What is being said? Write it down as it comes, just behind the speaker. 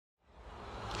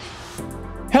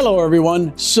Hello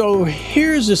everyone. So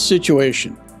here's the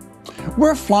situation.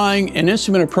 We're flying an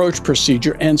instrument approach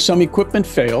procedure and some equipment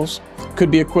fails. Could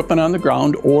be equipment on the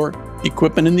ground or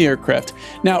equipment in the aircraft.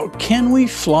 Now, can we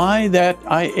fly that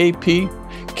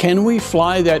IAP? Can we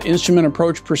fly that instrument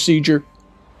approach procedure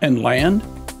and land?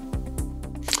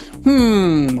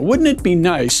 Wouldn't it be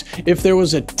nice if there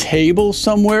was a table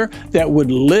somewhere that would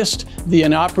list the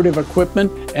inoperative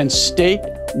equipment and state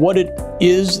what it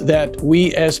is that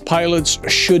we as pilots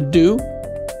should do?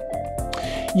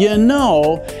 You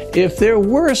know, if there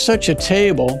were such a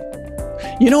table,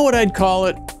 you know what I'd call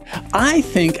it? I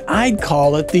think I'd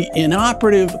call it the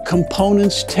inoperative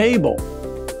components table.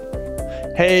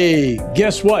 Hey,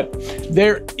 guess what?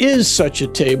 There is such a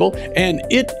table, and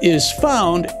it is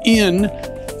found in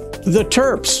the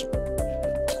TERPS,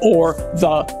 or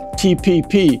the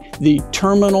TPP, the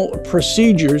Terminal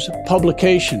Procedures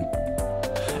publication.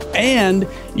 And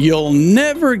you'll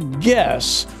never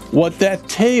guess what that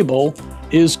table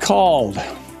is called.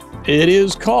 It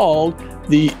is called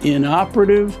the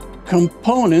Inoperative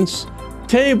Components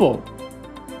Table.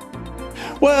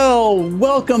 Well,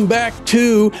 welcome back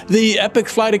to the Epic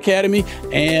Flight Academy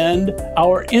and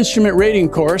our instrument rating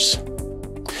course.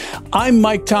 I'm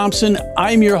Mike Thompson,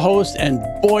 I'm your host, and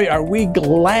boy, are we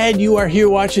glad you are here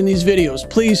watching these videos.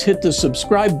 Please hit the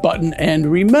subscribe button, and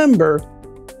remember,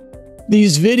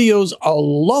 these videos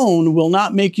alone will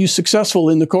not make you successful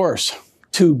in the course.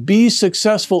 To be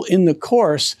successful in the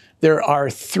course, there are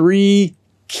three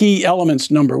key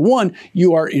elements. Number one,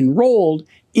 you are enrolled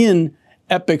in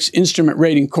Epic's instrument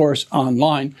rating course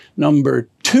online. Number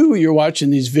two, you're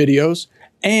watching these videos.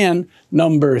 And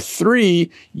number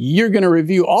three, you're going to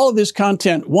review all of this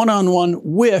content one-on-one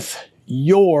with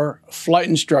your flight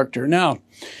instructor. Now,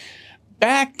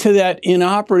 back to that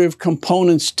inoperative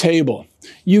components table.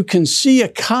 You can see a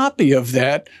copy of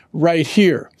that right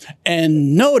here.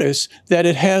 And notice that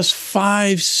it has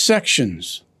 5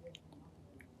 sections.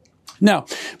 Now,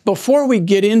 before we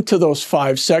get into those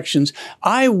 5 sections,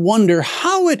 I wonder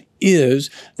how it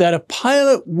is that a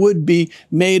pilot would be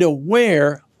made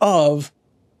aware of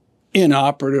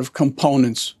inoperative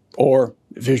components or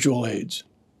visual aids.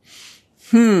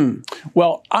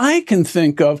 Well, I can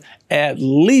think of at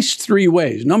least 3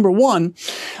 ways. Number one,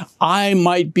 I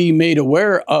might be made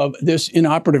aware of this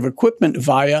inoperative equipment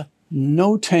via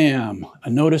NOTAM, a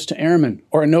notice to airmen,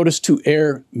 or a notice to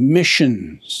air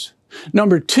missions.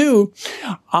 Number two,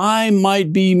 I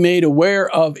might be made aware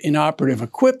of inoperative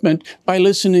equipment by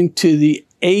listening to the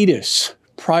ATIS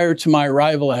prior to my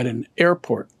arrival at an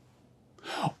airport.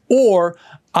 Or,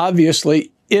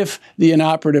 obviously, if the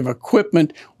inoperative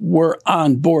equipment were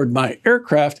on board my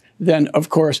aircraft, then, of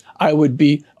course, I would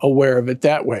be aware of it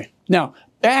that way. Now,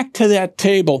 back to that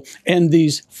table and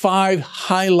these 5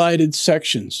 highlighted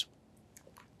sections.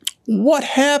 What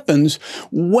happens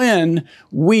when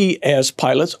we, as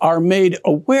pilots, are made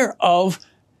aware of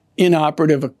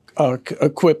inoperative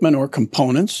equipment or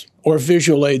components or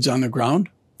visual aids on the ground?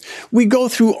 We go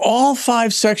through all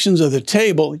 5 sections of the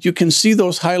table. You can see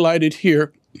those highlighted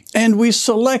here, and we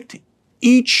select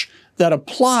each that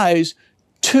applies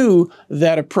to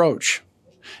that approach.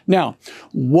 Now,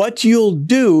 what you'll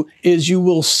do is you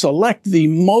will select the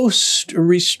most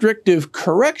restrictive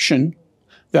correction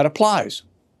that applies.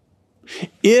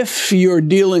 If you're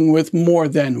dealing with more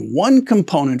than one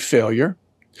component failure,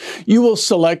 you will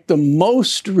select the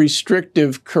most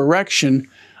restrictive correction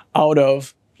out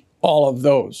of all of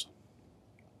those.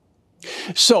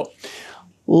 So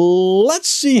let's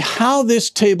see how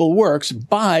this table works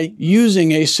by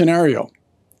using a scenario.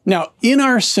 Now, in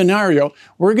our scenario,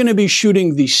 we're going to be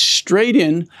shooting the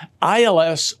straight-in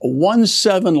ILS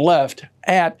 17 left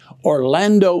at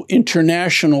Orlando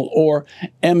International, or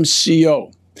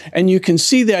MCO. And you can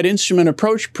see that instrument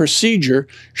approach procedure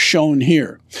shown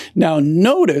here. Now,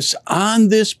 notice on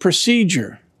this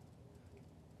procedure,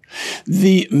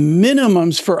 the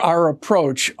minimums for our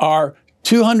approach are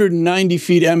 290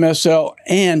 feet MSL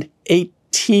and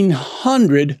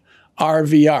 1800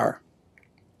 RVR.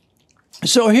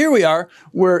 So here we are,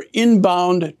 we're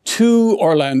inbound to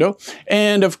Orlando,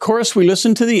 and of course we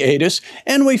listen to the ATIS,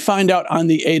 and we find out on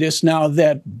the ATIS now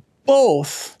that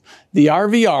both the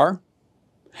RVR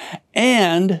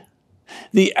and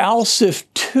the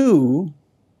ALSIF-2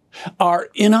 are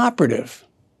inoperative.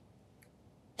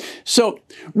 So,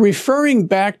 referring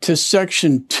back to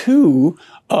section 2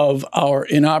 of our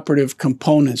inoperative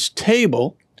components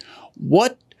table,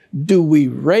 what do we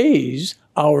raise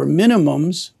our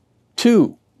minimums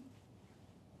to?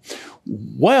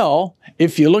 Well,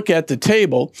 if you look at the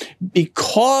table,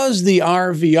 because the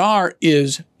RVR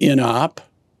is inop,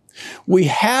 we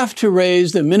have to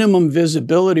raise the minimum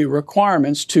visibility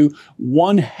requirements to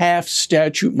 1/2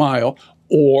 statute mile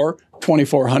or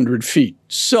 2,400 feet.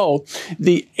 So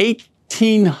the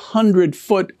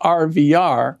 1,800-foot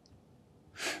RVR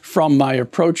from my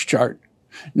approach chart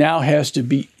now has to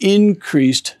be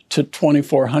increased to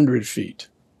 2,400 feet.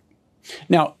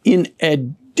 Now, in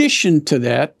addition to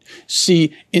that,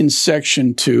 see in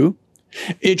section 2,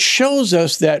 it shows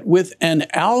us that with an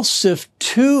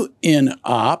ALSIF2 in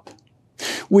op,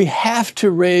 we have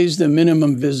to raise the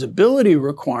minimum visibility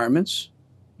requirements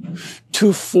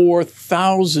to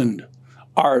 4,000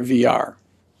 RVR.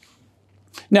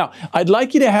 Now, I'd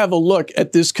like you to have a look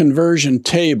at this conversion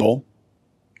table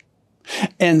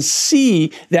and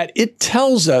see that it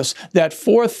tells us that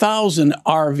 4,000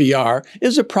 RVR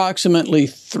is approximately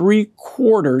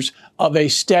 3/4 of a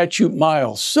statute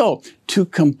mile. So, to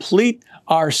complete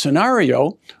our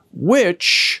scenario,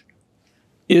 which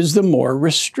is the more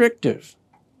restrictive?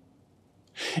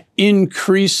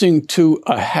 Increasing to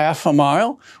 1/2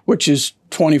 mile, which is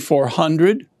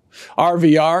 2,400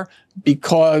 RVR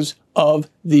because of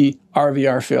the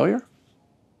RVR failure?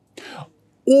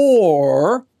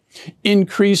 Or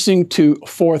increasing to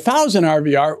 4,000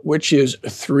 RVR, which is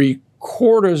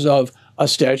 3/4 of a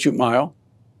statute mile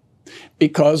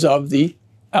because of the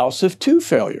ALSIF2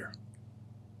 failure?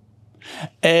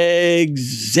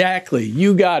 Exactly,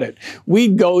 you got it.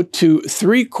 We'd go to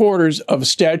 3/4 of a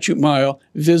statute mile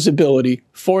visibility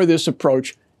for this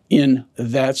approach in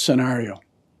that scenario.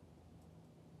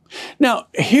 Now,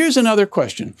 here's another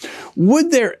question.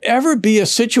 Would there ever be a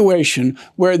situation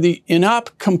where the INOP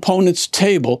components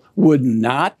table would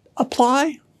not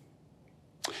apply?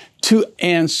 To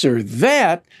answer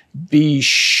that, be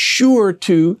sure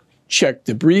to check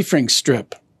the briefing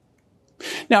strip.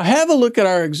 Now, have a look at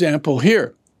our example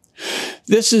here.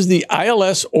 This is the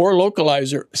ILS or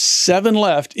localizer 7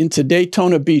 left into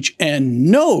Daytona Beach, and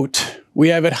note, we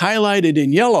have it highlighted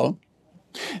in yellow.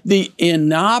 The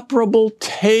inoperable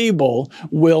table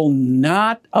will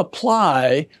not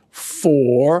apply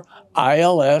for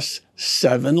ILS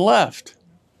 7 left.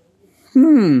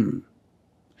 Well,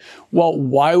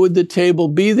 why would the table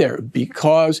be there?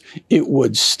 Because it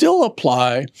would still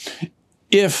apply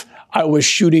if I was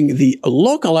shooting the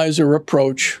localizer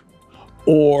approach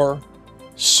or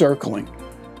circling.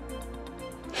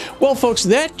 Well, folks,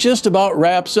 that just about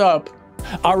wraps up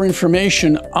our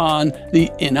information on the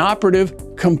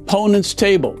inoperative components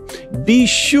table. Be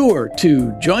sure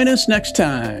to join us next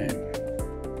time.